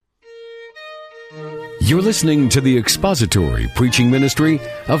You're listening to the expository preaching ministry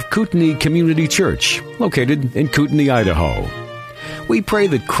of Kootenai Community Church, located in Kootenai, Idaho. We pray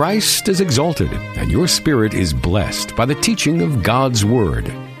that Christ is exalted and your spirit is blessed by the teaching of God's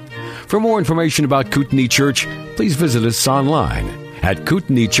Word. For more information about Kootenai Church, please visit us online at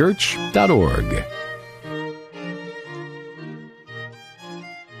kootenaichurch.org.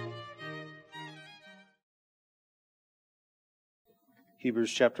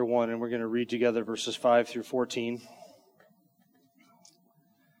 Hebrews chapter 1, and we're going to read together verses 5 through 14.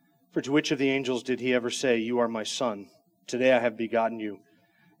 For to which of the angels did he ever say, "You are my son, today I have begotten you"?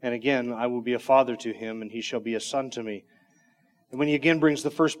 And again, "I will be a father to him, and he shall be a son to me." And when he again brings the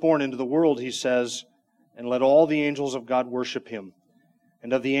firstborn into the world, he says, "And let all the angels of God worship him."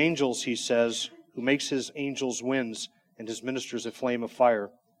 And of the angels, he says, "Who makes his angels winds, and his ministers a flame of fire."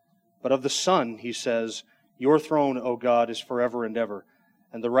 But of the Son, he says, "Your throne, O God, is forever and ever,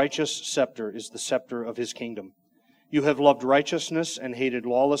 and the righteous scepter is the scepter of his kingdom. You have loved righteousness and hated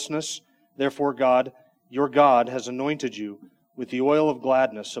lawlessness. Therefore God, your God, has anointed you with the oil of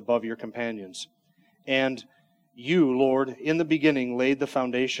gladness above your companions. And you, Lord, in the beginning laid the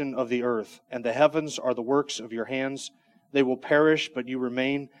foundation of the earth, and the heavens are the works of your hands. They will perish, but you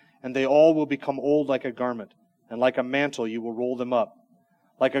remain, and they all will become old like a garment, and like a mantle you will roll them up.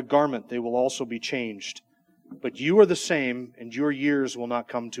 Like a garment they will also be changed. But you are the same, and your years will not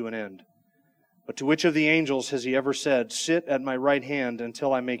come to an end. But to which of the angels has he ever said, "Sit at my right hand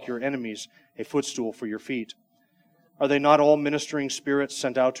until I make your enemies a footstool for your feet"? Are they not all ministering spirits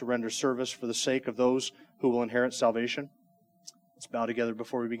sent out to render service for the sake of those who will inherit salvation? Let's bow together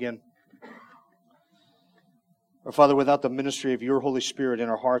before we begin. Our Father, without the ministry of your Holy Spirit in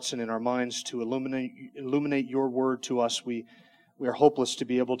our hearts and in our minds to illuminate your word to us, we are hopeless to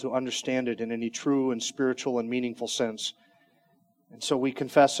be able to understand it in any true and spiritual and meaningful sense. And so we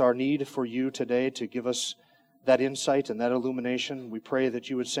confess our need for you today to give us that insight and that illumination. We pray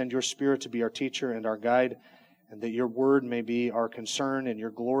that you would send your Spirit to be our teacher and our guide, and that your word may be our concern and your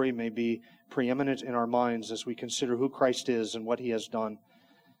glory may be preeminent in our minds as we consider who Christ is and what he has done.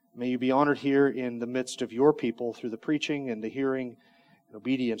 May you be honored here in the midst of your people through the preaching and the hearing and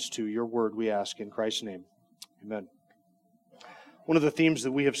obedience to your word, we ask in Christ's name. Amen. One of the themes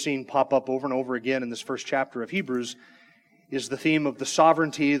that we have seen pop up over and over again in this first chapter of Hebrews is the theme of the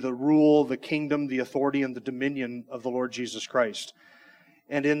sovereignty, the rule, the kingdom, the authority, and the dominion of the Lord Jesus Christ.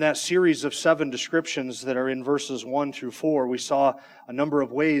 And in that series of 7 descriptions that are in verses 1 through 4, we saw a number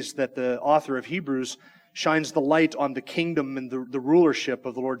of ways that the author of Hebrews shines the light on the kingdom and the rulership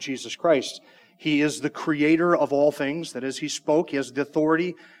of the Lord Jesus Christ. He is the creator of all things. That is, he spoke. He has the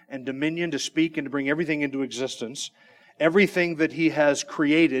authority and dominion to speak and to bring everything into existence. Everything that he has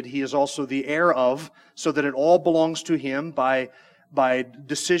created, he is also the heir of, so that it all belongs to him by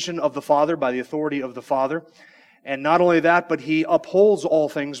decision of the Father, by the authority of the Father. And not only that, but he upholds all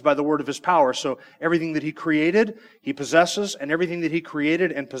things by the word of his power. So everything that he created, he possesses, and everything that he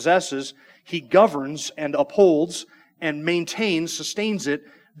created and possesses, he governs and upholds and maintains, sustains it,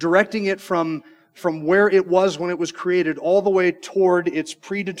 directing it from where it was when it was created all the way toward its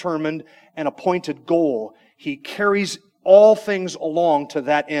predetermined and appointed goal. He carries all things along to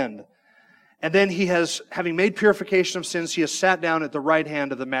that end. And then he has, having made purification of sins, he has sat down at the right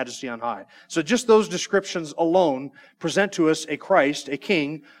hand of the Majesty on high. So just those descriptions alone present to us a Christ, a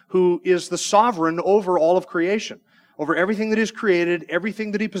King, who is the sovereign over all of creation, over everything that is created,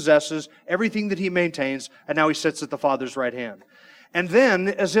 everything that he possesses, everything that he maintains, and now he sits at the Father's right hand. And then,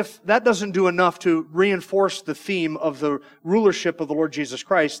 as if that doesn't do enough to reinforce the theme of the rulership of the Lord Jesus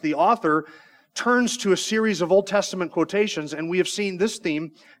Christ, the author turns to a series of Old Testament quotations, and we have seen this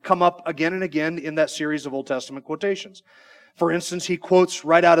theme come up again and again in that series of Old Testament quotations. For instance, he quotes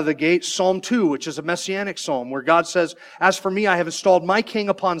right out of the gate Psalm 2, which is a messianic psalm, where God says, "As for me, I have installed my king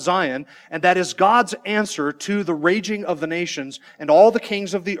upon Zion," and that is God's answer to the raging of the nations and all the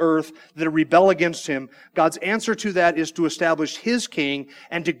kings of the earth that rebel against him. God's answer to that is to establish his king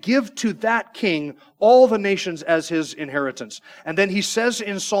and to give to that king all the nations as his inheritance. And then he says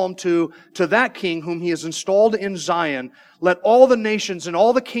in Psalm 2, to that king whom he has installed in Zion, "Let all the nations and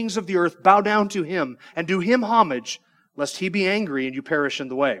all the kings of the earth bow down to him and do him homage, lest he be angry and you perish in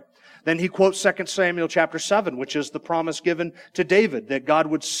the way." Then he quotes 2 Samuel chapter 7, which is the promise given to David, that God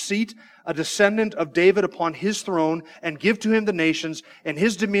would seat a descendant of David upon his throne and give to him the nations, and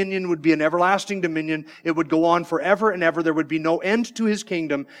his dominion would be an everlasting dominion. It would go on forever and ever. There would be no end to his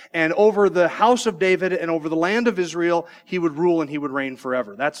kingdom. And over the house of David and over the land of Israel, he would rule and he would reign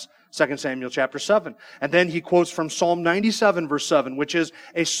forever. That's 2 Samuel chapter 7. And then he quotes from Psalm 97 verse 7, which is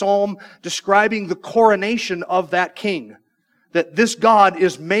a psalm describing the coronation of that king. That this God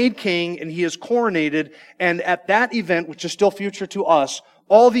is made king and he is coronated, and at that event, which is still future to us,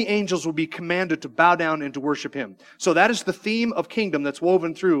 all the angels will be commanded to bow down and to worship him. So that is the theme of kingdom that's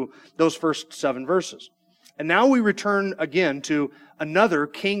woven through those first 7 verses. And now we return again to another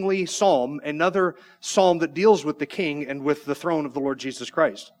kingly psalm, another psalm that deals with the king and with the throne of the Lord Jesus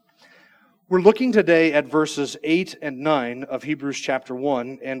Christ. We're looking today at verses 8 and 9 of Hebrews chapter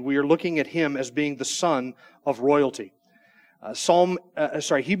 1, and we are looking at him as being the son of royalty.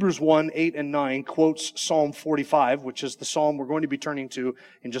 Hebrews 1, 8 and 9 quotes Psalm 45, which is the psalm we're going to be turning to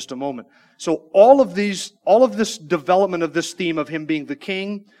in just a moment. So all of this development of this theme of him being the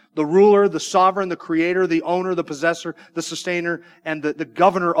king, the ruler, the sovereign, the creator, the owner, the possessor, the sustainer, and the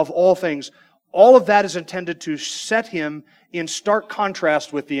governor of all things, all of that is intended to set him in stark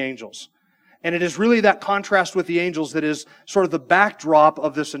contrast with the angels. And it is really that contrast with the angels that is sort of the backdrop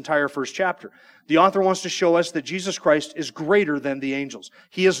of this entire first chapter. The author wants to show us that Jesus Christ is greater than the angels.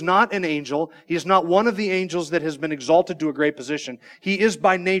 He is not an angel. He is not one of the angels that has been exalted to a great position. He is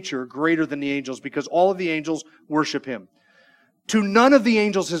by nature greater than the angels because all of the angels worship him. To none of the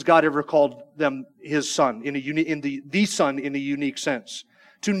angels has God ever called them his son, the son in a unique sense.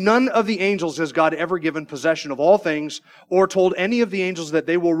 To none of the angels has God ever given possession of all things, or told any of the angels that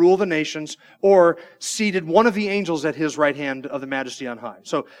they will rule the nations, or seated one of the angels at his right hand of the majesty on high.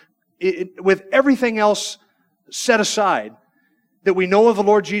 So, with everything else set aside, that we know of the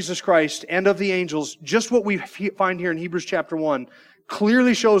Lord Jesus Christ and of the angels, just what we find here in Hebrews chapter 1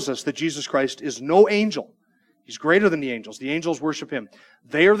 clearly shows us that Jesus Christ is no angel. He's greater than the angels. The angels worship him.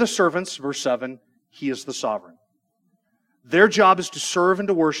 They are the servants, verse 7. He is the sovereign. Their job is to serve and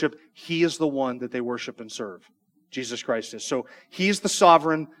to worship. He is the one that they worship and serve. Jesus Christ is. So He is the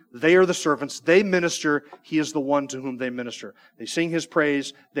sovereign. They are the servants. They minister. He is the one to whom they minister. They sing His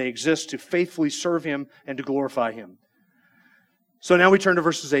praise. They exist to faithfully serve Him and to glorify Him. So now we turn to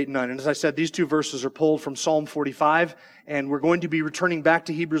verses 8 and 9. And as I said, these two verses are pulled from Psalm 45, and we're going to be returning back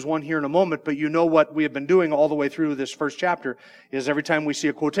to Hebrews 1 here in a moment, but you know what we have been doing all the way through this first chapter is every time we see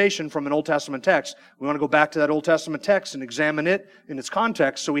a quotation from an Old Testament text, we want to go back to that Old Testament text and examine it in its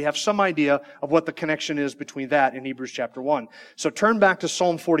context so we have some idea of what the connection is between that and Hebrews chapter 1. So turn back to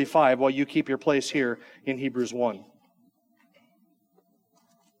Psalm 45 while you keep your place here in Hebrews 1.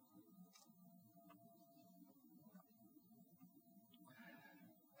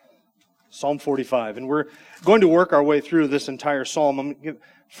 Psalm 45. And we're going to work our way through this entire psalm. I'm going to give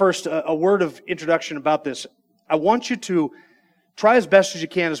first a word of introduction about this. I want you to try as best as you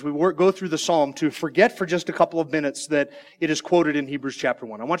can as we go through the psalm to forget for just a couple of minutes that it is quoted in Hebrews chapter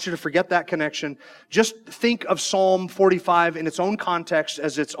 1. I want you to forget that connection. Just think of Psalm 45 in its own context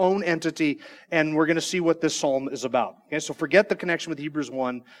as its own entity, and we're going to see what this psalm is about. Okay, so forget the connection with Hebrews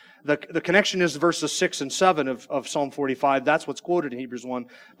 1. The connection is verses 6 and 7 of Psalm 45. That's what's quoted in Hebrews 1.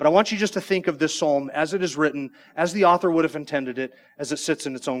 But I want you just to think of this psalm as it is written, as the author would have intended it, as it sits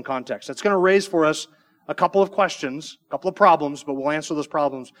in its own context. That's going to raise for us a couple of questions, a couple of problems, but we'll answer those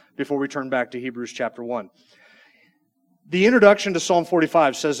problems before we turn back to Hebrews chapter 1. The introduction to Psalm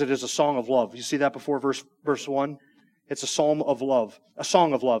 45 says it is a song of love. You see that before verse 1? It's a psalm of love, a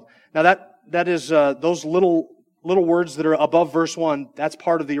song of love. Now that is those little words that are above verse 1, that's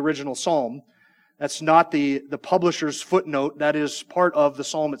part of the original psalm. That's not the publisher's footnote. That is part of the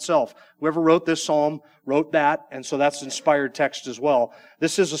psalm itself. Whoever wrote this psalm wrote that, and so that's inspired text as well.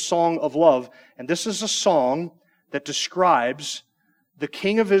 This is a song of love, and this is a song that describes the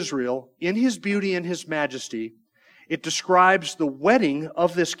King of Israel in His beauty and His majesty. It describes the wedding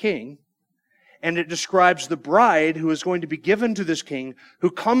of this king, and it describes the bride who is going to be given to this king,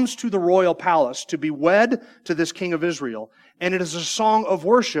 who comes to the royal palace to be wed to this King of Israel. And it is a song of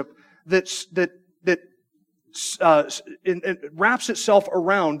worship that wraps itself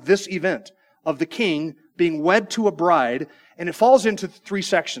around this event of the king being wed to a bride, and it falls into 3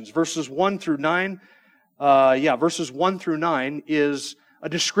 sections. Verses 1 through 9. Verses 1 through 9 is a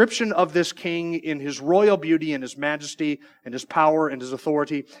description of this king in his royal beauty and his majesty and his power and his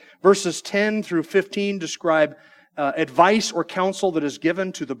authority. Verses 10 through 15 describe advice or counsel that is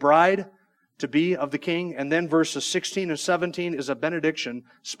given to the bride to be of the king. And then verses 16 and 17 is a benediction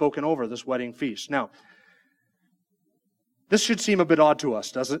spoken over this wedding feast. Now, this should seem a bit odd to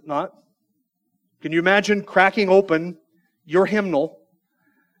us, does it not? Can you imagine cracking open your hymnal,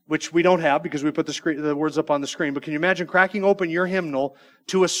 which we don't have because we put the words up on the screen, but can you imagine cracking open your hymnal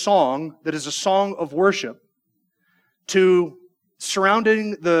to a song that is a song of worship to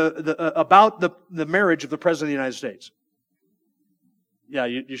surrounding about the marriage of the President of the United States? Yeah,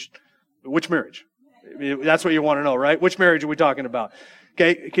 you should. Which marriage? That's what you want to know, right? Which marriage are we talking about?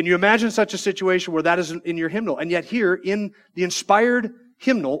 Okay, can you imagine such a situation where that is in your hymnal? And yet here, in the inspired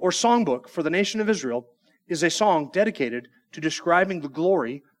hymnal or songbook for the nation of Israel, is a song dedicated to describing the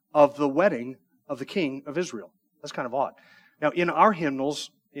glory of the wedding of the king of Israel. That's kind of odd. Now, in our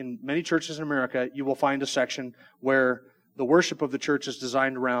hymnals, in many churches in America, you will find a section where the worship of the church is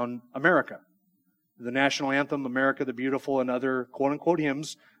designed around America. The national anthem, America the Beautiful, and other quote-unquote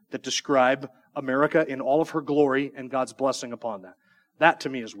hymns that describe America in all of her glory and God's blessing upon that. That to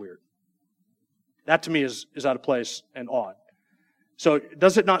me is weird. That to me is out of place and odd. So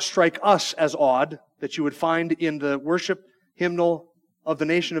does it not strike us as odd that you would find in the worship hymnal of the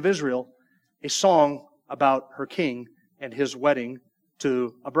nation of Israel a song about her king and his wedding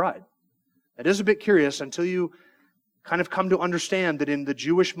to a bride? That is a bit curious until you kind of come to understand that in the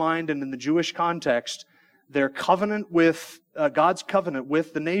Jewish mind and in the Jewish context, their covenant with, God's covenant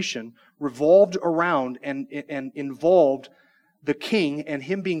with the nation revolved around and involved the king and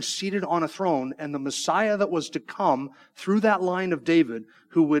him being seated on a throne and the Messiah that was to come through that line of David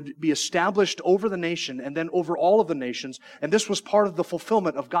who would be established over the nation and then over all of the nations. And this was part of the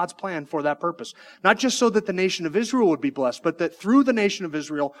fulfillment of God's plan for that purpose. Not just so that the nation of Israel would be blessed, but that through the nation of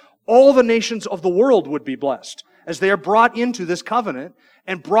Israel, all the nations of the world would be blessed as they are brought into this covenant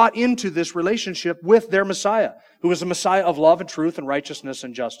and brought into this relationship with their Messiah, who is a Messiah of love and truth and righteousness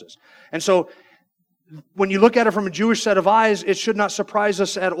and justice. And so, when you look at it from a Jewish set of eyes, it should not surprise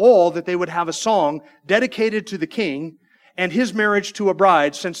us at all that they would have a song dedicated to the king and his marriage to a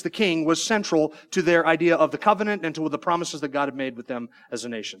bride, since the king was central to their idea of the covenant and to the promises that God had made with them as a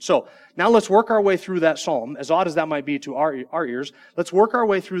nation. So, now let's work our way through that psalm. As odd as that might be to our ears, let's work our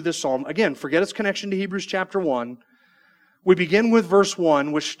way through this psalm. Again, forget its connection to Hebrews chapter 1. We begin with verse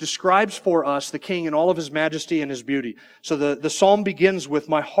 1, which describes for us the king in all of his majesty and his beauty. So the psalm begins with,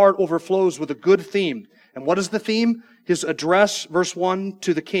 "My heart overflows with a good theme." And what is the theme? His address, verse 1,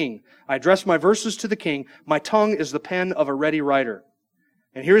 to the king. "I address my verses to the king. My tongue is the pen of a ready writer."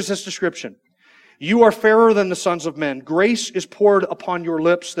 And here's this description. "You are fairer than the sons of men. Grace is poured upon your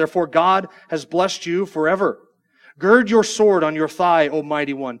lips. Therefore God has blessed you forever. Gird your sword on your thigh, O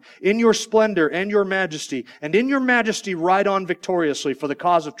mighty one, in your splendor and your majesty, and in your majesty ride on victoriously for the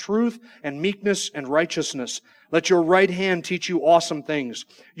cause of truth and meekness and righteousness. Let your right hand teach you awesome things.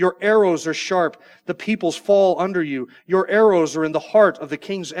 Your arrows are sharp. The peoples fall under you. Your arrows are in the heart of the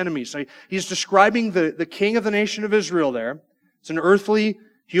king's enemies." So he's describing the king of the nation of Israel there. It's an earthly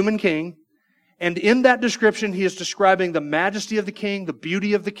human king. And in that description, he is describing the majesty of the king, the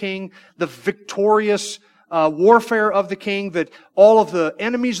beauty of the king, the victorious warfare of the king, that all of the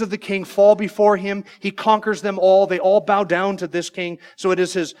enemies of the king fall before him. He conquers them all. They all bow down to this king. So it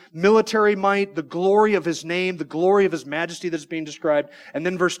is his military might, the glory of his name, the glory of his majesty that is being described. And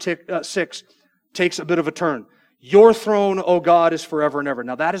then verse 6 takes a bit of a turn. "Your throne, O God, is forever and ever."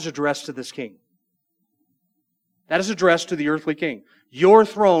 Now that is addressed to this king. That is addressed to the earthly king. "Your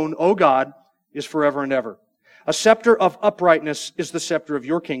throne, O God, is forever and ever. A scepter of uprightness is the scepter of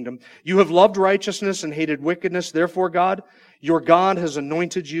your kingdom. You have loved righteousness and hated wickedness. Therefore, God, your God has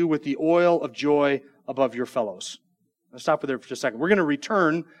anointed you with the oil of joy above your fellows." Let's stop there for just a second. We're going to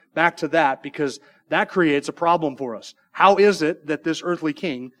return back to that because that creates a problem for us. How is it that this earthly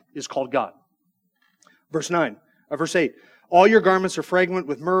king is called God? Verse 8. "All your garments are fragrant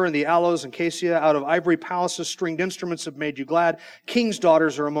with myrrh and the aloes and cassia. Out of ivory palaces, stringed instruments have made you glad. King's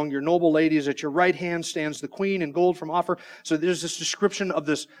daughters are among your noble ladies. At your right hand stands the queen in gold from Ophir." So there's this description of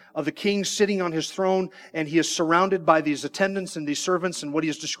the king sitting on his throne, and he is surrounded by these attendants and these servants. And what he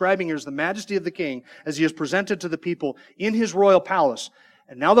is describing here is the majesty of the king as he is presented to the people in his royal palace.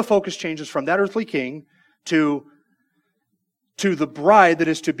 And now the focus changes from that earthly king to the bride that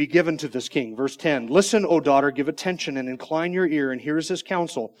is to be given to this king. Verse 10, "Listen, O daughter, give attention and incline your ear, and here is his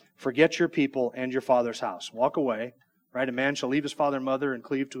counsel. Forget your people and your father's house." Walk away, right? "A man shall leave his father and mother and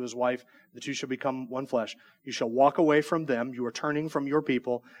cleave to his wife. The two shall become one flesh. You shall walk away from them. You are turning from your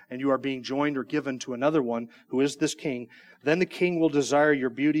people, and you are being joined or given to another one, who is this king. Then the king will desire your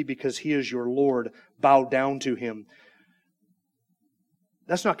beauty because he is your Lord. Bow down to him."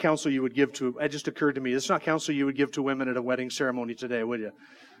 That's not counsel you would give to, it just occurred to me, that's not counsel you would give to women at a wedding ceremony today, would you?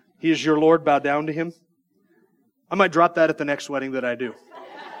 "He is your Lord, bow down to him." I might drop that at the next wedding that I do.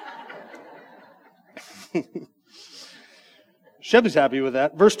 Shelby's happy with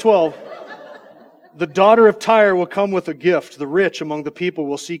that. Verse 12, "The daughter of Tyre will come with a gift. The rich among the people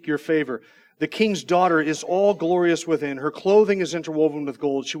will seek your favor. The king's daughter is all glorious within. Her clothing is interwoven with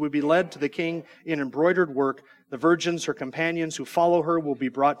gold. She will be led to the king in embroidered work. The virgins, her companions who follow her, will be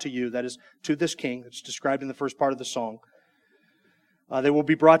brought to you." That is, to this king. It's described in the first part of the song. They will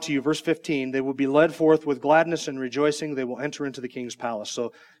be brought to you, verse 15, they will be led forth with gladness and rejoicing. They will enter into the king's palace.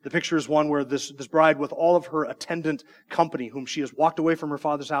 So the picture is one where this bride with all of her attendant company, whom she has walked away from her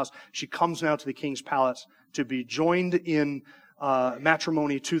father's house, she comes now to the king's palace to be joined in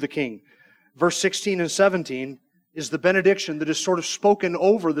matrimony to the king. Verse 16 and 17 is the benediction that is sort of spoken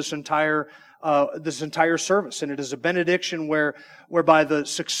over this entire service. And it is a benediction whereby the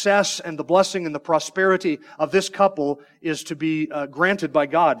success and the blessing and the prosperity of this couple is to be granted by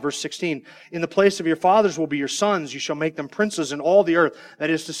God. Verse 16, in the place of your fathers will be your sons. You shall make them princes in all the earth. That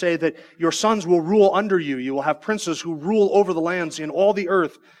is to say that your sons will rule under you. You will have princes who rule over the lands in all the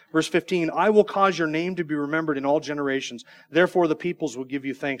earth. Verse 15, I will cause your name to be remembered in all generations. Therefore the peoples will give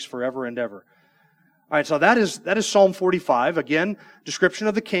you thanks forever and ever. All right, so that is Psalm 45. Again, description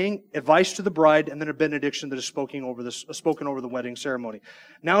of the king, advice to the bride, and then a benediction that is spoken over the wedding ceremony.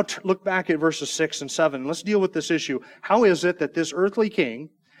 Now look back at verses 6 and 7. Let's deal with this issue. How is it that this earthly king,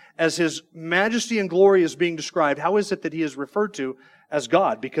 as his majesty and glory is being described, how is it that he is referred to as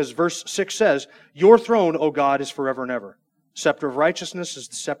God? Because verse 6 says, your throne, O God, is forever and ever. Scepter of righteousness is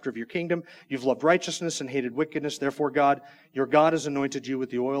the scepter of your kingdom. You've loved righteousness and hated wickedness. Therefore, God, your God has anointed you with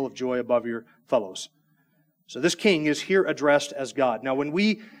the oil of joy above your fellows. So this king is here addressed as God. Now, when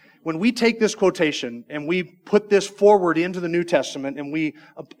we take this quotation and we put this forward into the New Testament and we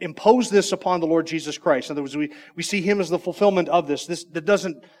impose this upon the Lord Jesus Christ, in other words, we see Him as the fulfillment of this, that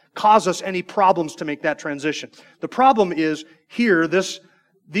doesn't cause us any problems to make that transition. The problem is here,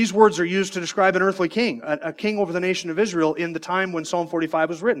 these words are used to describe an earthly king, a king over the nation of Israel in the time when Psalm 45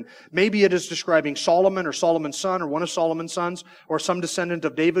 was written. Maybe it is describing Solomon or Solomon's son or one of Solomon's sons or some descendant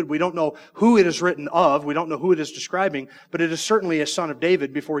of David. We don't know who it is written of. We don't know who it is describing, but it is certainly a son of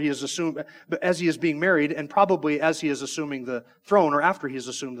David before he is assumed, as he is being married and probably as he is assuming the throne or after he has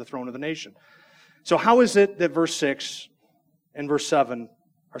assumed the throne of the nation. So how is it that verse 6 and verse 7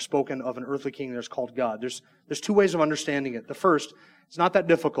 are spoken of an earthly king that's called God? There's two ways of understanding it. The first, it's not that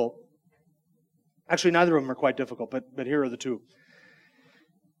difficult. Actually, neither of them are quite difficult, but here are the two.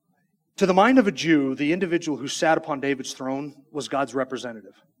 To the mind of a Jew, the individual who sat upon David's throne was God's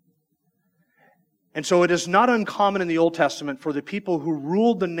representative. And so it is not uncommon in the Old Testament for the people who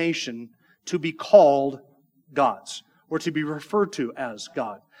ruled the nation to be called gods, or to be referred to as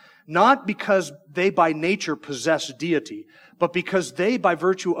God. Not because they by nature possess deity, but because they, by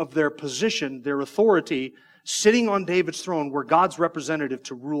virtue of their position, their authority, sitting on David's throne, were God's representative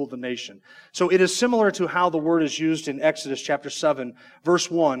to rule the nation. So it is similar to how the word is used in Exodus chapter 7,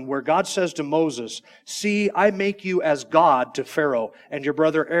 verse 1, where God says to Moses, see, I make you as God to Pharaoh, and your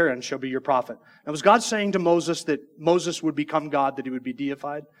brother Aaron shall be your prophet. Now, was God saying to Moses that Moses would become God, that he would be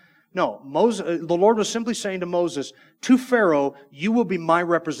deified? No, the Lord was simply saying to Moses, to Pharaoh, you will be my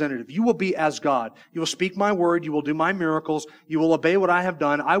representative. You will be as God. You will speak my word. You will do my miracles. You will obey what I have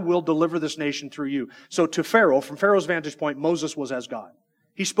done. I will deliver this nation through you. So to Pharaoh, from Pharaoh's vantage point, Moses was as God.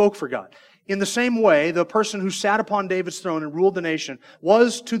 He spoke for God. In the same way, the person who sat upon David's throne and ruled the nation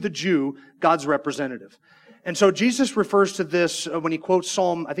was, to the Jew, God's representative. And so Jesus refers to this when he quotes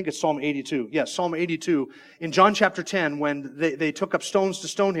Psalm 82. Yes, Psalm 82 in John chapter 10 when they took up stones to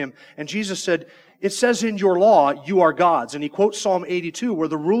stone him. And Jesus said, it says in your law, you are gods. And he quotes Psalm 82 where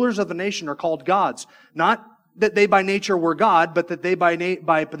the rulers of the nation are called gods. Not that they by nature were God, but that they by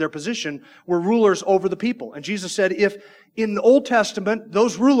their position were rulers over the people. And Jesus said, if in the Old Testament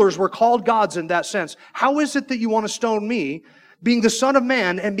those rulers were called gods in that sense, how is it that you want to stone me? Being the Son of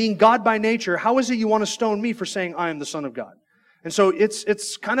Man and being God by nature, how is it you want to stone me for saying I am the Son of God? And so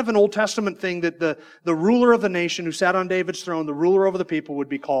it's kind of an Old Testament thing that the ruler of the nation who sat on David's throne, the ruler over the people, would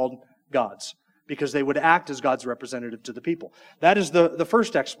be called gods because they would act as God's representative to the people. That is the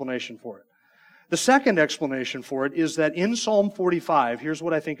first explanation for it. The second explanation for it is that in Psalm 45, here's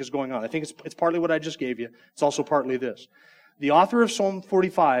what I think is going on. I think it's partly what I just gave you. It's also partly this. The author of Psalm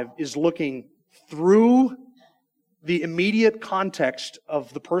 45 is looking through the immediate context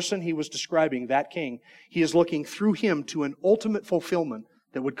of the person he was describing, that king. He is looking through him to an ultimate fulfillment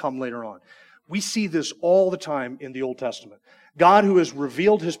that would come later on. We see this all the time in the Old Testament. God, who has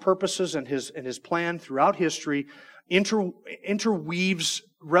revealed His purposes and His plan throughout history, interweaves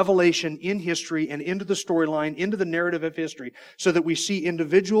revelation in history and into the storyline, into the narrative of history, so that we see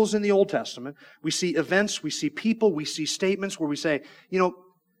individuals in the Old Testament, we see events, we see people, we see statements where we say,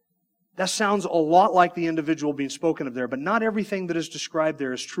 that sounds a lot like the individual being spoken of there, but not everything that is described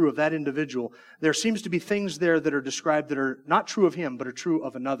there is true of that individual. There seems to be things there that are described that are not true of him, but are true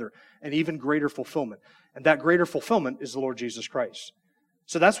of another, and even greater fulfillment. And that greater fulfillment is the Lord Jesus Christ.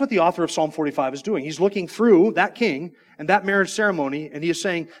 So that's what the author of Psalm 45 is doing. He's looking through that king and that marriage ceremony, and he is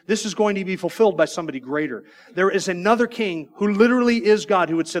saying, this is going to be fulfilled by somebody greater. There is another king who literally is God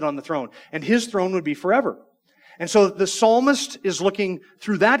who would sit on the throne, and his throne would be forever. And so the psalmist is looking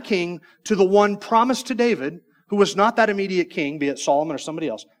through that king to the one promised to David, who was not that immediate king, be it Solomon or somebody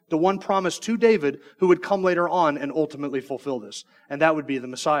else, the one promised to David who would come later on and ultimately fulfill this. And that would be the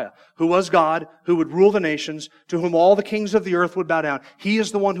Messiah, who was God, who would rule the nations, to whom all the kings of the earth would bow down. He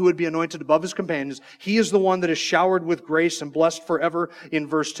is the one who would be anointed above his companions. He is the one that is showered with grace and blessed forever in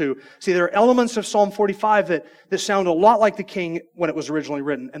verse 2. See, there are elements of Psalm 45 that sound a lot like the king when it was originally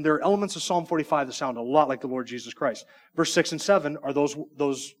written, and there are elements of Psalm 45 that sound a lot like the Lord Jesus Christ. Verse 6 and 7 are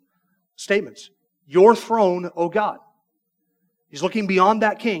those statements. Your throne, O God. He's looking beyond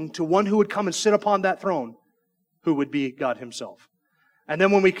that king to one who would come and sit upon that throne, who would be God himself. And then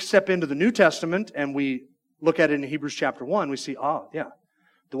when we step into the New Testament and we look at it in Hebrews chapter 1, we see, the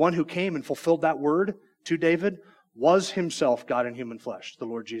one who came and fulfilled that word to David was himself God in human flesh, the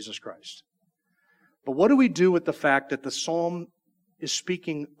Lord Jesus Christ. But what do we do with the fact that the psalm is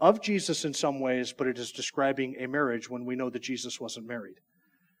speaking of Jesus in some ways, but it is describing a marriage when we know that Jesus wasn't married?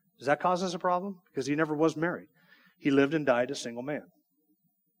 Does that cause us a problem? Because he never was married. He lived and died a single man.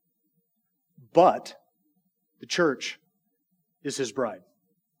 But the church is his bride.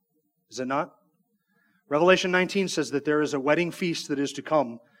 Is it not? Revelation 19 says that there is a wedding feast that is to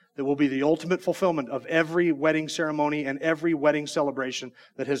come that will be the ultimate fulfillment of every wedding ceremony and every wedding celebration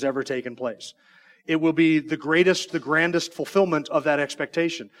that has ever taken place. It will be the greatest, the grandest fulfillment of that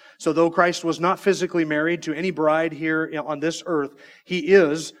expectation. So though Christ was not physically married to any bride here on this earth, he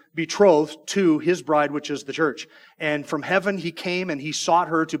is betrothed to his bride, which is the church. And from heaven he came and he sought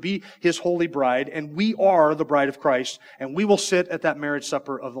her to be his holy bride, and we are the bride of Christ, and we will sit at that marriage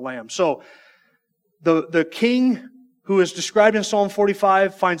supper of the Lamb. So the king who is described in Psalm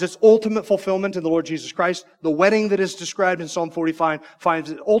 45 finds its ultimate fulfillment in the Lord Jesus Christ. The wedding that is described in Psalm 45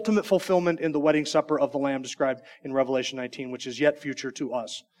 finds its ultimate fulfillment in the wedding supper of the Lamb described in Revelation 19, which is yet future to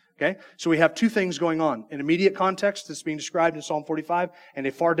us. Okay? So we have two things going on. An immediate context that's being described in Psalm 45, and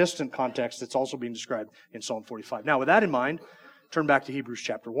a far distant context that's also being described in Psalm 45. Now, with that in mind, turn back to Hebrews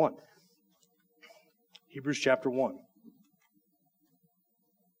chapter 1. Hebrews chapter 1.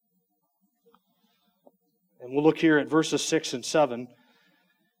 And we'll look here at verses 6 and 7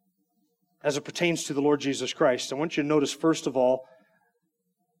 as it pertains to the Lord Jesus Christ. I want you to notice, first of all,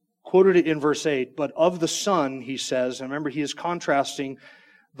 quoted in verse 8, but of the Son, he says, and remember he is contrasting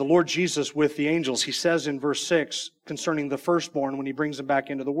the Lord Jesus with the angels. He says in verse 6, concerning the firstborn, when he brings him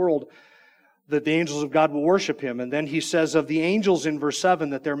back into the world, that the angels of God will worship him. And then he says of the angels in verse 7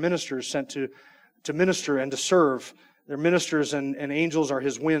 that they're ministers sent to minister and to serve. They're ministers and angels are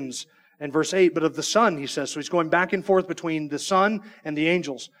his winds. And verse 8, but of the Son, he says. So he's going back and forth between the Son and the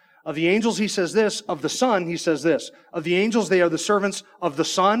angels. Of the angels, he says this. Of the Son, he says this. Of the angels, they are the servants of the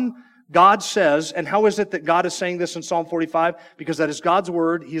Son. God says, and how is it that God is saying this in Psalm 45? Because that is God's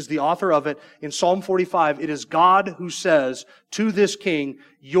word. He is the author of it. In Psalm 45, it is God who says to this king,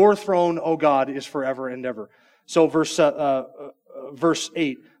 your throne, O God, is forever and ever. So verse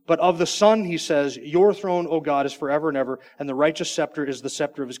 8, but of the Son, he says, your throne, O God, is forever and ever, and the righteous scepter is the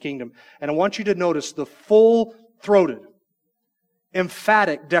scepter of his kingdom. And I want you to notice the full-throated,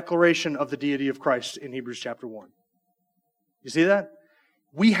 emphatic declaration of the deity of Christ in Hebrews chapter 1. You see that?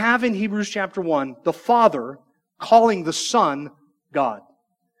 We have in Hebrews chapter 1 the Father calling the Son God.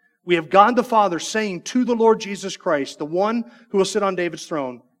 We have God the Father saying to the Lord Jesus Christ, the one who will sit on David's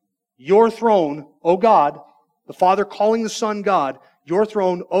throne, your throne, O God, the Father calling the Son God, your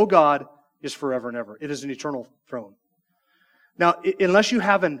throne, O God, is forever and ever. It is an eternal throne. Now, unless you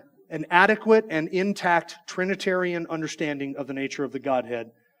have an adequate and intact Trinitarian understanding of the nature of the Godhead,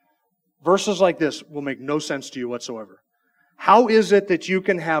 verses like this will make no sense to you whatsoever. How is it that you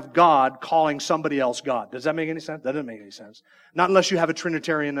can have God calling somebody else God? Does that make any sense? That doesn't make any sense. Not unless you have a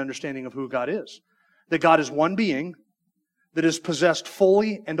Trinitarian understanding of who God is. That God is one being that is possessed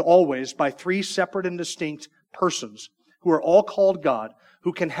fully and always by three separate and distinct persons who are all called God,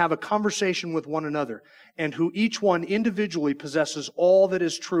 who can have a conversation with one another, and who each one individually possesses all that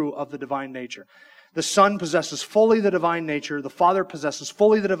is true of the divine nature. The Son possesses fully the divine nature, the Father possesses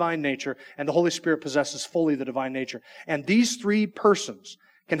fully the divine nature, and the Holy Spirit possesses fully the divine nature. And these three persons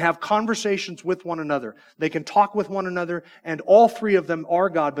can have conversations with one another. They can talk with one another, and all three of them are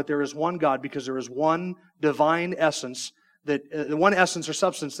God, but there is one God because there is one divine essence, one essence or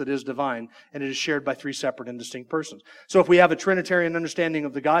substance that is divine, and it is shared by three separate and distinct persons. So if we have a Trinitarian understanding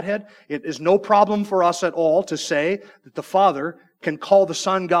of the Godhead, it is no problem for us at all to say that the Father can call the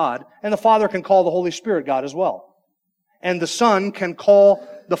Son God, and the Father can call the Holy Spirit God as well. And the Son can call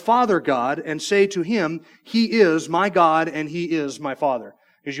the Father God and say to Him, He is my God and He is my Father.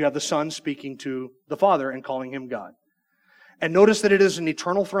 Because you have the Son speaking to the Father and calling Him God. And notice that it is an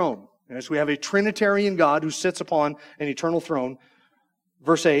eternal throne. As we have a Trinitarian God who sits upon an eternal throne.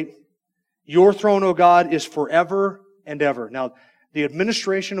 Verse 8, Your throne, O God, is forever and ever. Now, the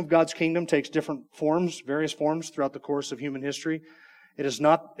administration of God's kingdom takes different forms, various forms throughout the course of human history. He does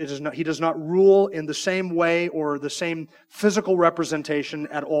not rule in the same way or the same physical representation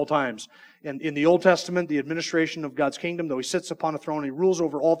at all times. In the Old Testament, the administration of God's kingdom, though He sits upon a throne, He rules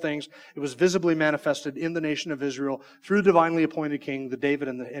over all things. It was visibly manifested in the nation of Israel through the divinely appointed king, the David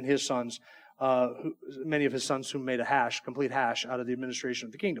and his sons, many of his sons who made complete hash out of the administration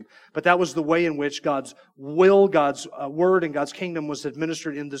of the kingdom. But that was the way in which God's will, God's word, and God's kingdom was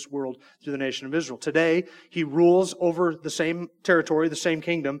administered in this world through the nation of Israel. Today, He rules over the same territory, the same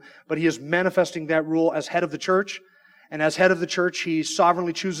kingdom, but He is manifesting that rule as head of the church. And as head of the church, He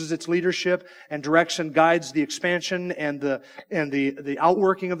sovereignly chooses its leadership and directs and guides the expansion and the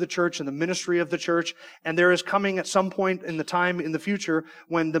outworking of the church and the ministry of the church. And there is coming at some point in the time in the future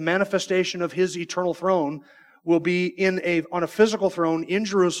when the manifestation of His eternal throne will be on a physical throne in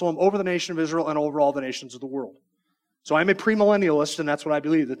Jerusalem over the nation of Israel and over all the nations of the world. So I'm a premillennialist, and that's what I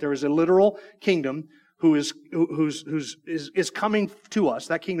believe, that there is a literal kingdom who is coming to us.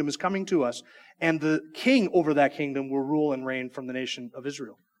 That kingdom is coming to us. And the king over that kingdom will rule and reign from the nation of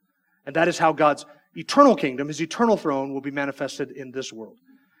Israel. And that is how God's eternal kingdom, His eternal throne, will be manifested in this world.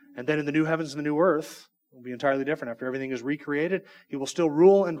 And then in the new heavens and the new earth, it will be entirely different. After everything is recreated, He will still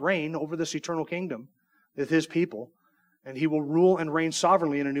rule and reign over this eternal kingdom with His people. And He will rule and reign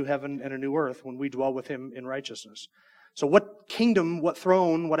sovereignly in a new heaven and a new earth when we dwell with Him in righteousness. So what kingdom, what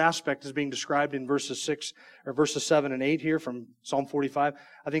throne, what aspect is being described in verses 7 and 8 here from Psalm 45?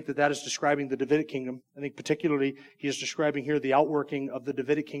 I think that is describing the Davidic kingdom. I think particularly he is describing here the outworking of the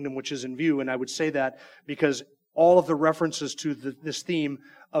Davidic kingdom which is in view. And I would say that because all of the references to this theme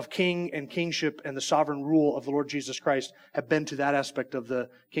of king and kingship and the sovereign rule of the Lord Jesus Christ have been to that aspect of the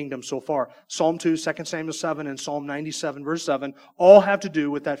kingdom so far. Psalm 2, 2 Samuel 7, and Psalm 97, verse 7 all have to do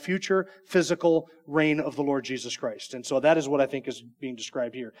with that future physical reign of the Lord Jesus Christ. And so that is what I think is being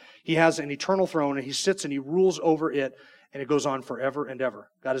described here. He has an eternal throne, and He sits and He rules over it, and it goes on forever and ever.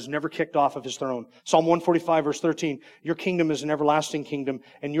 God is never kicked off of His throne. Psalm 145, verse 13, Your kingdom is an everlasting kingdom,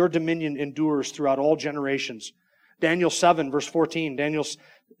 and Your dominion endures throughout all generations. Daniel 7, verse 14,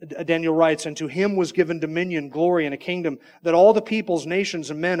 Daniel writes, And to Him was given dominion, glory, and a kingdom, that all the peoples, nations,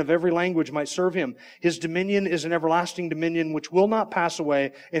 and men of every language might serve Him. His dominion is an everlasting dominion which will not pass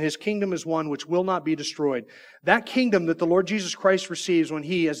away, and His kingdom is one which will not be destroyed. That kingdom that the Lord Jesus Christ receives when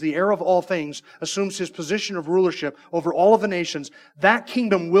He, as the heir of all things, assumes His position of rulership over all of the nations, that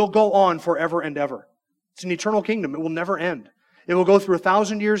kingdom will go on forever and ever. It's an eternal kingdom. It will never end. It will go through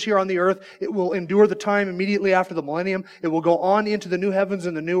 1,000 years here on the earth. It will endure the time immediately after the millennium. It will go on into the new heavens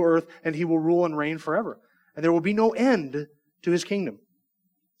and the new earth, and He will rule and reign forever. And there will be no end to His kingdom.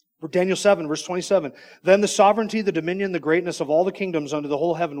 Daniel 7, verse 27, Then the sovereignty, the dominion, the greatness of all the kingdoms under the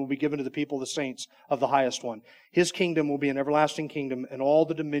whole heaven will be given to the people, the saints of the highest one. His kingdom will be an everlasting kingdom, and all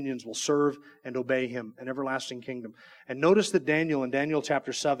the dominions will serve and obey Him, an everlasting kingdom. And notice that Daniel in Daniel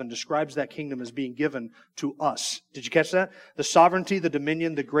chapter 7 describes that kingdom as being given to us. Did you catch that? The sovereignty, the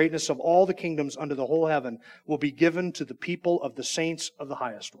dominion, the greatness of all the kingdoms under the whole heaven will be given to the people of the saints of the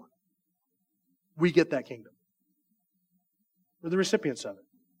highest one. We get that kingdom. We're the recipients of it.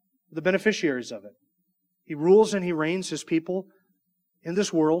 The beneficiaries of it. He rules and He reigns His people in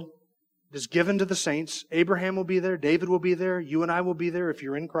this world. It is given to the saints. Abraham will be there. David will be there. You and I will be there if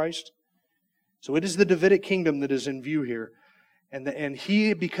you're in Christ. So it is the Davidic kingdom that is in view here. And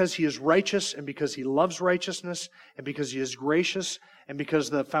He, because He is righteous and because He loves righteousness and because He is gracious and because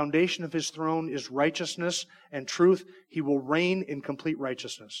the foundation of His throne is righteousness and truth, He will reign in complete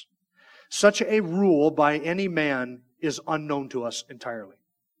righteousness. Such a rule by any man is unknown to us entirely.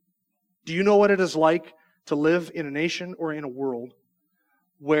 Do you know what it is like to live in a nation or in a world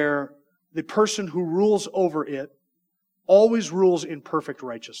where the person who rules over it always rules in perfect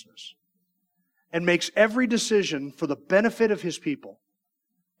righteousness and makes every decision for the benefit of his people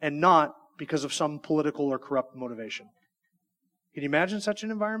and not because of some political or corrupt motivation? Can you imagine such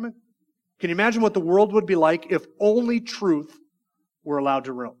an environment? Can you imagine what the world would be like if only truth were allowed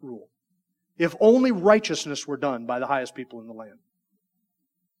to rule? If only righteousness were done by the highest people in the land?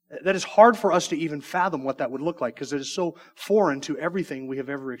 That is hard for us to even fathom what that would look like because it is so foreign to everything we have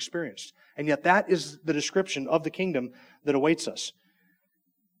ever experienced. And yet that is the description of the kingdom that awaits us.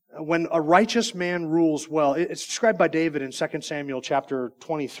 When a righteous man rules well, it's described by David in 2 Samuel chapter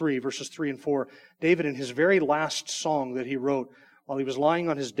 23, verses 3 and 4. David, in his very last song that he wrote while he was lying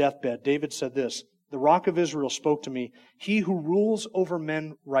on his deathbed, David said this, "The Rock of Israel spoke to me, he who rules over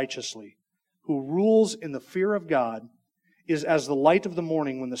men righteously, who rules in the fear of God, is as the light of the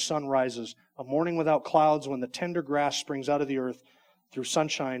morning when the sun rises, a morning without clouds when the tender grass springs out of the earth through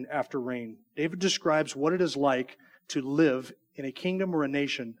sunshine after rain." David describes what it is like to live in a kingdom or a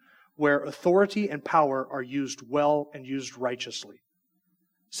nation where authority and power are used well and used righteously.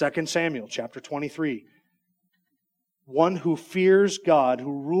 2 Samuel chapter 23. One who fears God,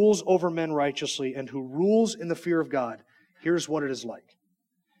 who rules over men righteously, and who rules in the fear of God, here's what it is like.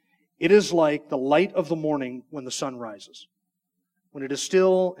 It is like the light of the morning when the sun rises. When it is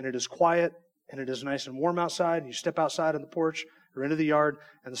still and it is quiet and it is nice and warm outside, and you step outside on the porch or into the yard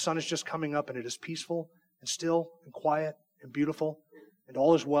and the sun is just coming up and it is peaceful and still and quiet and beautiful and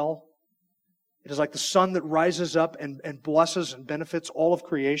all is well. It is like the sun that rises up and blesses and benefits all of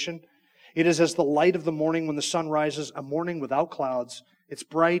creation. It is as the light of the morning when the sun rises, a morning without clouds. It's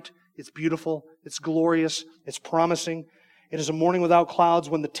bright, it's beautiful, it's glorious, it's promising. It is a morning without clouds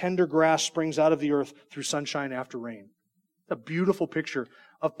when the tender grass springs out of the earth through sunshine after rain. A beautiful picture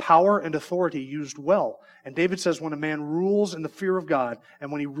of power and authority used well. And David says when a man rules in the fear of God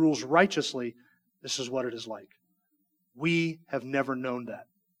and when he rules righteously, this is what it is like. We have never known that,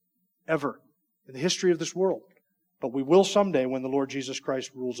 ever, in the history of this world. But we will someday when the Lord Jesus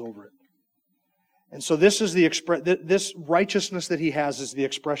Christ rules over it. And so this is this righteousness that he has is the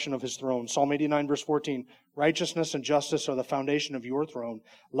expression of his throne. Psalm 89 verse 14, "Righteousness and justice are the foundation of your throne.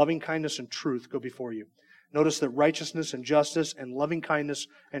 Loving kindness and truth go before you." Notice that righteousness and justice and loving kindness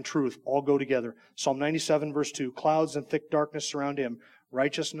and truth all go together. Psalm 97 verse 2, "Clouds and thick darkness surround him.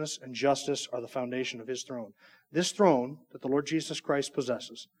 Righteousness and justice are the foundation of his throne." This throne that the Lord Jesus Christ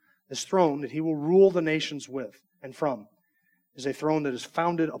possesses, this throne that he will rule the nations with and from, is a throne that is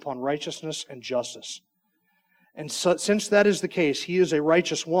founded upon righteousness and justice. And so, since that is the case, he is a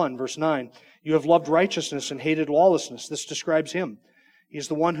righteous one. Verse 9, "You have loved righteousness and hated lawlessness." This describes him. He is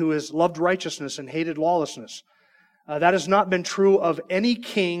the one who has loved righteousness and hated lawlessness. That has not been true of any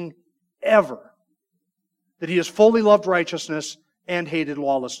king ever, that he has fully loved righteousness and hated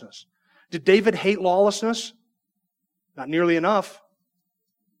lawlessness. Did David hate lawlessness? Not nearly enough,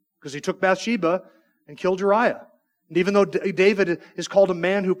 because he took Bathsheba and killed Uriah. And even though David is called a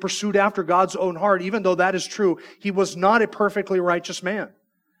man who pursued after God's own heart, even though that is true, he was not a perfectly righteous man.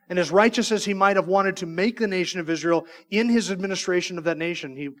 And as righteous as he might have wanted to make the nation of Israel in his administration of that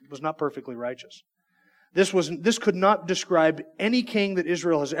nation, he was not perfectly righteous. This could not describe any king that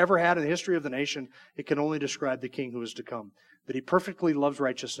Israel has ever had in the history of the nation. It can only describe the king who is to come. That he perfectly loves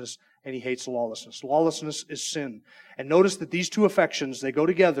righteousness and he hates lawlessness. Lawlessness is sin. And notice that these two affections, they go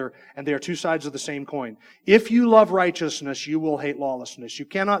together and they are two sides of the same coin. If you love righteousness, you will hate lawlessness. You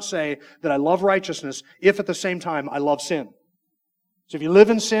cannot say that I love righteousness if at the same time I love sin. So if you live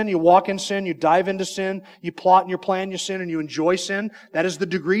in sin, you walk in sin, you dive into sin, you plot and you plan your sin, and you enjoy sin, that is the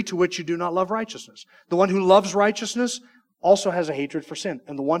degree to which you do not love righteousness. The one who loves righteousness also has a hatred for sin.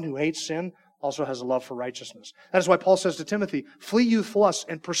 And the one who hates sin also has a love for righteousness. That is why Paul says to Timothy, "Flee youthful lust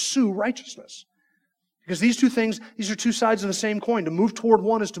and pursue righteousness." Because these two things, these are two sides of the same coin. To move toward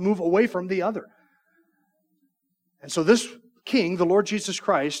one is to move away from the other. And so this King, the Lord Jesus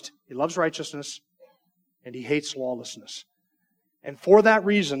Christ, he loves righteousness and he hates lawlessness. And for that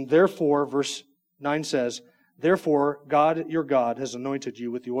reason, therefore, verse 9 says, "Therefore, God, your God, has anointed you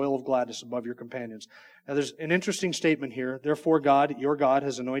with the oil of gladness above your companions." Now, there's an interesting statement here. Therefore, God, your God,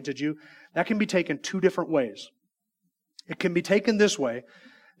 has anointed you. That can be taken two different ways. It can be taken this way,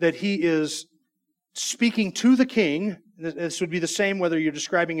 that he is speaking to the king. This would be the same whether you're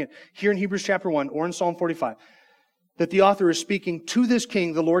describing it here in Hebrews chapter 1 or in Psalm 45. That the author is speaking to this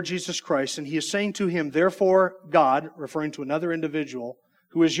king, the Lord Jesus Christ, and he is saying to him, "Therefore, God," referring to another individual,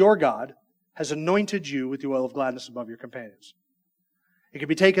 "who is your God, has anointed you with the oil of gladness above your companions." It can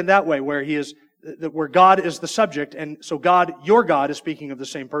be taken that way, where where God is the subject, and so God, your God, is speaking of the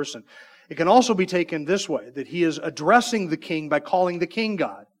same person. It can also be taken this way, that he is addressing the king by calling the king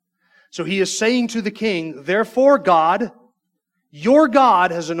God. So he is saying to the king, "Therefore, God, your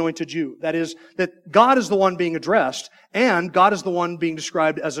God has anointed you." That is, that God is the one being addressed, and God is the one being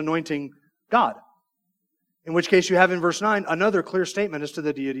described as anointing God. In which case you have in verse 9 another clear statement as to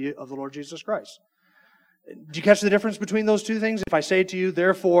the deity of the Lord Jesus Christ. Do you catch the difference between those two things? If I say to you,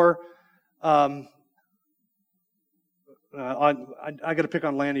 "Therefore," I got to pick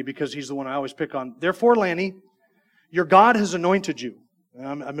on Lanny because he's the one I always pick on. "Therefore, Lanny, your God has anointed you."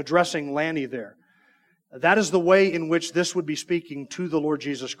 I'm addressing Lanny there. That is the way in which this would be speaking to the Lord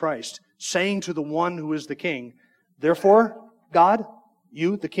Jesus Christ, saying to the one who is the King, therefore, God,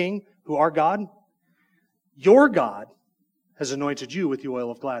 you, the King, who are God, your God has anointed you with the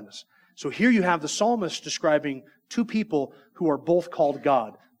oil of gladness. So here you have the psalmist describing two people who are both called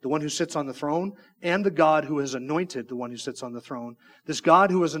God, the one who sits on the throne and the God who has anointed the one who sits on the throne. This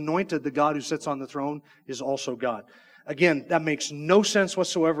God who has anointed the God who sits on the throne is also God. Again, that makes no sense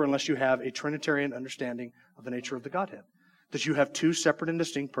whatsoever unless you have a Trinitarian understanding of the nature of the Godhead. That you have two separate and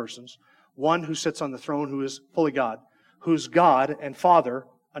distinct persons, one who sits on the throne who is fully God, whose God and Father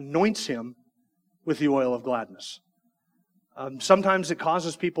anoints him with the oil of gladness. Sometimes it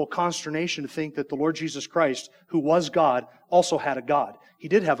causes people consternation to think that the Lord Jesus Christ, who was God, also had a God. He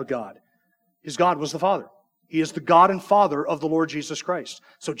did have a God. His God was the Father. He is the God and Father of the Lord Jesus Christ.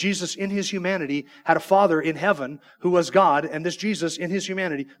 So Jesus in His humanity had a Father in heaven who was God, and this Jesus in His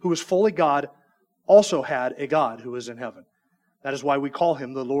humanity, who was fully God, also had a God who is in heaven. That is why we call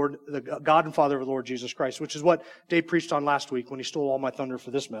Him the Lord, the God and Father of the Lord Jesus Christ, which is what Dave preached on last week when he stole all my thunder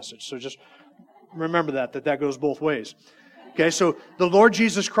for this message. So just remember that goes both ways. Okay, so the Lord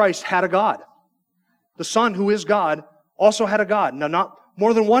Jesus Christ had a God. The Son, who is God, also had a God. Now, not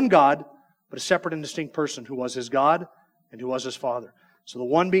more than one God, but a separate and distinct person who was His God and who was His Father. So the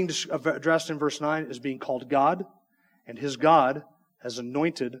one being addressed in verse 9 is being called God, and His God has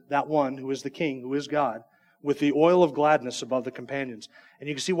anointed that one who is the King, who is God, with the oil of gladness above the companions. And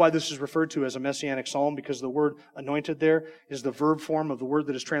you can see why this is referred to as a messianic psalm, because the word anointed there is the verb form of the word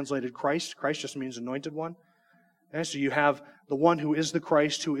that is translated Christ. Christ just means anointed one. Okay, so you have the one who is the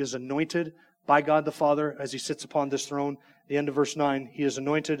Christ, who is anointed by God the Father as He sits upon this throne. At the end of verse 9, He is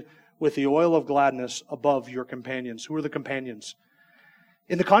anointed with the oil of gladness above your companions. Who are the companions?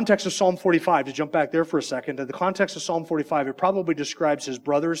 In the context of Psalm 45, to jump back there for a second, in the context of Psalm 45, it probably describes his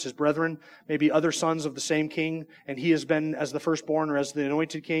brothers, his brethren, maybe other sons of the same king, and he has been as the firstborn or as the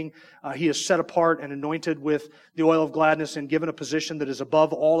anointed king. He is set apart and anointed with the oil of gladness and given a position that is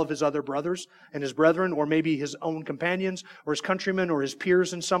above all of his other brothers and his brethren, or maybe his own companions, or his countrymen, or his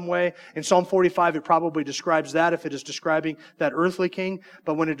peers in some way. In Psalm 45, it probably describes that if it is describing that earthly king.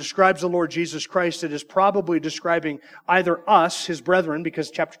 But when it describes the Lord Jesus Christ, it is probably describing either us, his brethren, because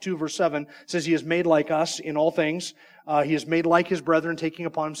chapter 2, verse 7 says He is made like us in all things. He is made like His brethren, taking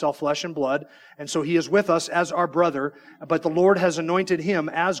upon Himself flesh and blood. And so He is with us as our brother, but the Lord has anointed Him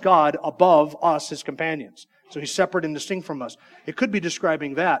as God above us, His companions. So He's separate and distinct from us. It could be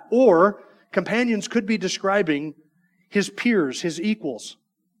describing that. Or companions could be describing His peers, His equals.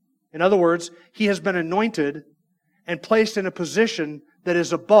 In other words, He has been anointed and placed in a position that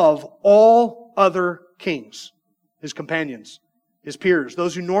is above all other kings, His companions, His peers,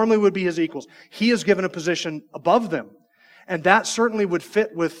 those who normally would be His equals. He is given a position above them. And that certainly would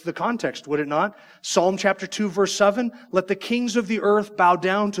fit with the context, would it not? Psalm chapter 2, verse 7, let the kings of the earth bow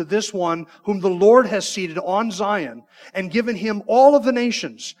down to this one whom the Lord has seated on Zion and given Him all of the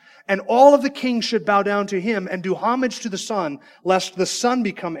nations. And all of the kings should bow down to Him and do homage to the Son, lest the Son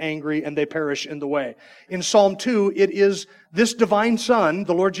become angry and they perish in the way. In Psalm 2, it is this divine Son,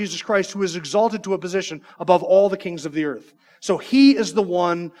 the Lord Jesus Christ, who is exalted to a position above all the kings of the earth. So He is the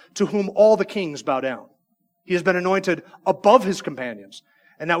one to whom all the kings bow down. He has been anointed above His companions.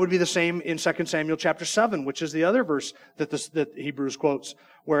 And that would be the same in 2 Samuel chapter 7, which is the other verse that Hebrews quotes,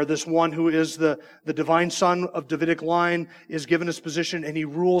 where this one who is the divine Son of Davidic line is given His position, and He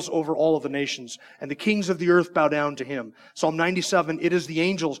rules over all of the nations. And the kings of the earth bow down to Him. Psalm 97, it is the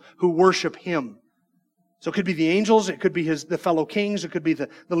angels who worship Him. So it could be the angels, it could be the fellow kings, it could be the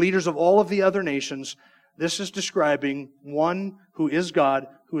leaders of all of the other nations. This is describing one who is God,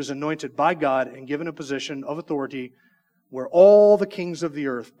 who is anointed by God and given a position of authority where all the kings of the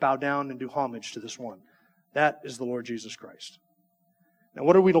earth bow down and do homage to this one. That is the Lord Jesus Christ. Now,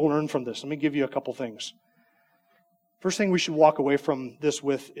 what are we to learn from this? Let me give you a couple things. First thing we should walk away from this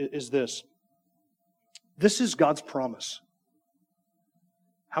with is this. This is God's promise.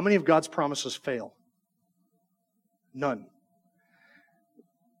 How many of God's promises fail? None.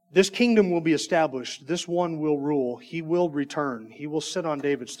 This kingdom will be established. This one will rule. He will return. He will sit on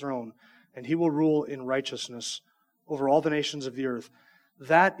David's throne, and He will rule in righteousness over all the nations of the earth.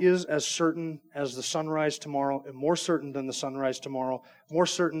 That is as certain as the sunrise tomorrow, and more certain than the sunrise tomorrow, more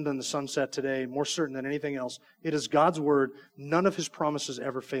certain than the sunset today, more certain than anything else. It is God's word. None of His promises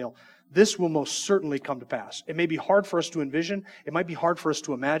ever fail. This will most certainly come to pass. It may be hard for us to envision. It might be hard for us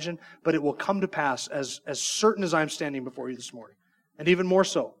to imagine, but it will come to pass as certain as I'm standing before you this morning. And even more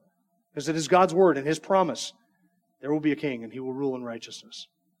so, because it is God's word and His promise. There will be a king, and He will rule in righteousness.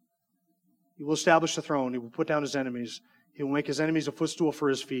 He will establish the throne. He will put down His enemies. He will make His enemies a footstool for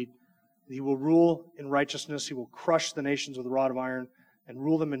His feet. He will rule in righteousness. He will crush the nations with a rod of iron and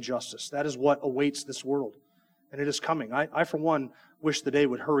rule them in justice. That is what awaits this world. And it is coming. I, for one, wish the day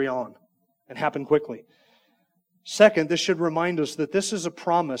would hurry on and happen quickly. Second, this should remind us that this is a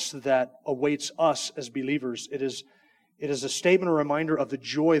promise that awaits us as believers. It is a statement, a reminder of the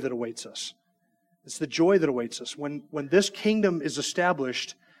joy that awaits us. It's the joy that awaits us. When this kingdom is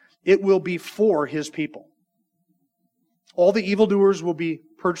established, it will be for His people. All the evildoers will be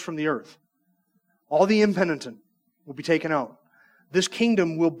purged from the earth. All the impenitent will be taken out. This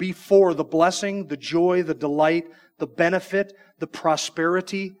kingdom will be for the blessing, the joy, the delight, the benefit, the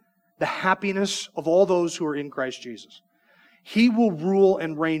prosperity, the happiness of all those who are in Christ Jesus. He will rule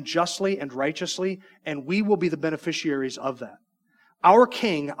and reign justly and righteously, and we will be the beneficiaries of that. Our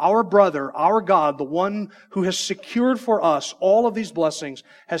King, our brother, our God, the one who has secured for us all of these blessings,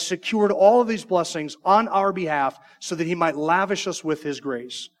 has secured all of these blessings on our behalf so that He might lavish us with His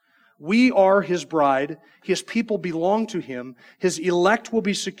grace. We are His bride. His people belong to Him. His elect will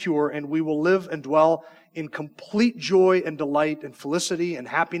be secure, and we will live and dwell in complete joy and delight and felicity and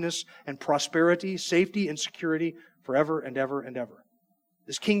happiness and prosperity, safety and security forever and ever and ever.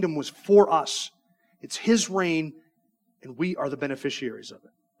 This kingdom was for us. It's His reign, and we are the beneficiaries of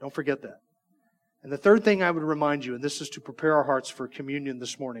it. Don't forget that. And the third thing I would remind you, and this is to prepare our hearts for communion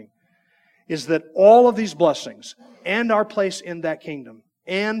this morning, is that all of these blessings and our place in that kingdom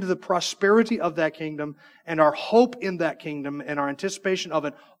and the prosperity of that kingdom and our hope in that kingdom and our anticipation of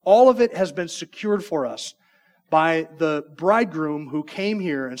it, all of it has been secured for us by the bridegroom who came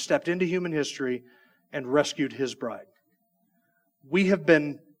here and stepped into human history and rescued His bride. We have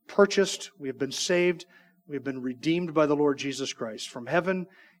been purchased, we have been saved, we have been redeemed by the Lord Jesus Christ. From heaven,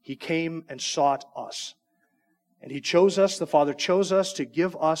 He came and sought us. And He chose us, the Father chose us to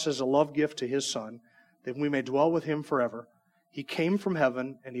give us as a love gift to His Son, that we may dwell with Him forever. He came from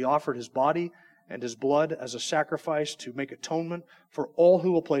heaven, and He offered His body and His blood as a sacrifice to make atonement for all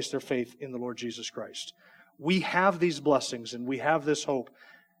who will place their faith in the Lord Jesus Christ. We have these blessings, and we have this hope,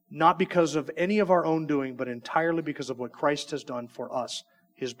 not because of any of our own doing, but entirely because of what Christ has done for us,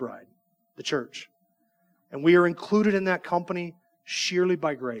 His bride, the church. And we are included in that company sheerly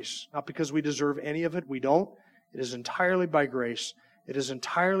by grace. Not because we deserve any of it. We don't. It is entirely by grace. It is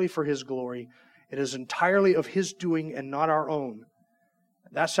entirely for His glory. It is entirely of His doing and not our own.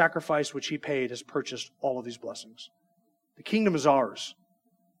 That sacrifice which He paid has purchased all of these blessings. The kingdom is ours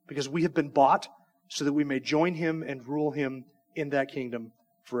because we have been bought so that we may join Him and rule Him in that kingdom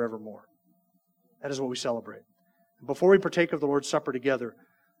forevermore. That is what we celebrate. Before we partake of the Lord's Supper together,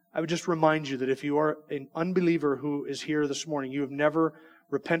 I would just remind you that if you are an unbeliever who is here this morning, you have never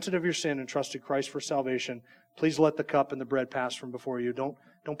repented of your sin and trusted Christ for salvation, please let the cup and the bread pass from before you. Don't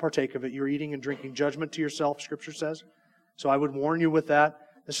partake of it. You're eating and drinking judgment to yourself, Scripture says. So I would warn you with that.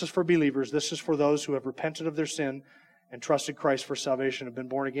 This is for believers. This is for those who have repented of their sin and trusted Christ for salvation and been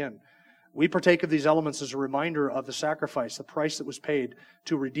born again. We partake of these elements as a reminder of the sacrifice, the price that was paid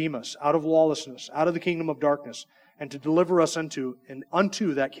to redeem us out of lawlessness, out of the kingdom of darkness, and to deliver us unto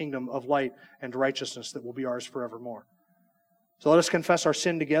that kingdom of light and righteousness that will be ours forevermore. So let us confess our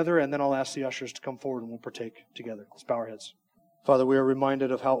sin together, and then I'll ask the ushers to come forward and we'll partake together. Let's bow our heads. Father, we are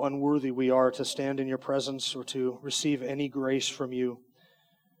reminded of how unworthy we are to stand in Your presence or to receive any grace from You.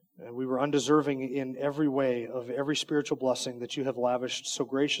 We were undeserving in every way of every spiritual blessing that You have lavished so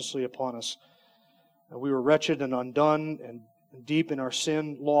graciously upon us. We were wretched and undone and deep in our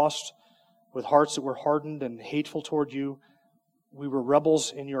sin, lost, with hearts that were hardened and hateful toward You. We were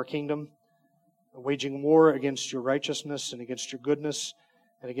rebels in Your kingdom, waging war against Your righteousness and against Your goodness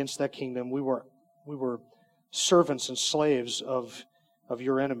and against that kingdom. We were servants and slaves of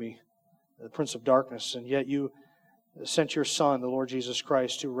Your enemy, the Prince of Darkness, and yet You sent Your Son, the Lord Jesus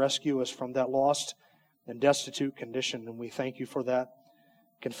Christ, to rescue us from that lost and destitute condition, and we thank You for that.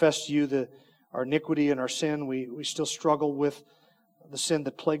 Confess to You our iniquity and our sin. We still struggle with the sin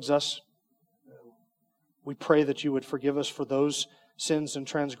that plagues us. We pray that You would forgive us for those sins and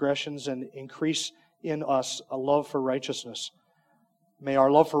transgressions and increase in us a love for righteousness. May our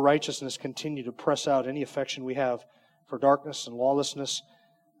love for righteousness continue to press out any affection we have for darkness and lawlessness.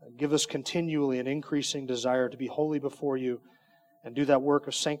 Give us continually an increasing desire to be holy before You and do that work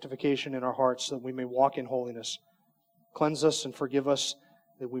of sanctification in our hearts so that we may walk in holiness. Cleanse us and forgive us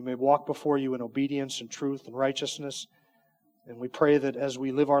that we may walk before You in obedience and truth and righteousness. And we pray that as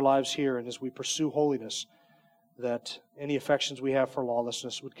we live our lives here and as we pursue holiness, that any affections we have for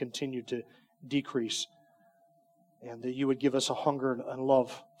lawlessness would continue to decrease, and that You would give us a hunger and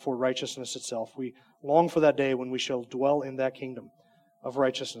love for righteousness itself. We long for that day when we shall dwell in that kingdom of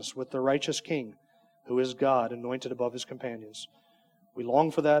righteousness with the righteous King, who is God, anointed above His companions. We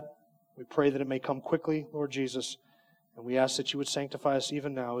long for that. We pray that it may come quickly, Lord Jesus, and we ask that you would sanctify us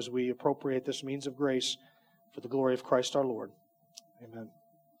even now as we appropriate this means of grace for the glory of Christ our Lord. Amen.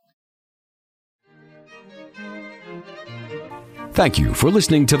 Thank you for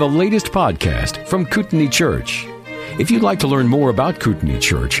listening to the latest podcast from Kootenai Church. If you'd like to learn more about Kootenai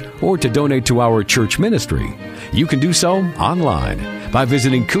Church or to donate to our church ministry, you can do so online by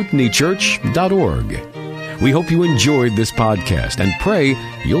visiting kootenaichurch.org. We hope you enjoyed this podcast and pray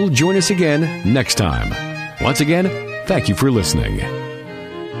you'll join us again next time. Once again, thank you for listening.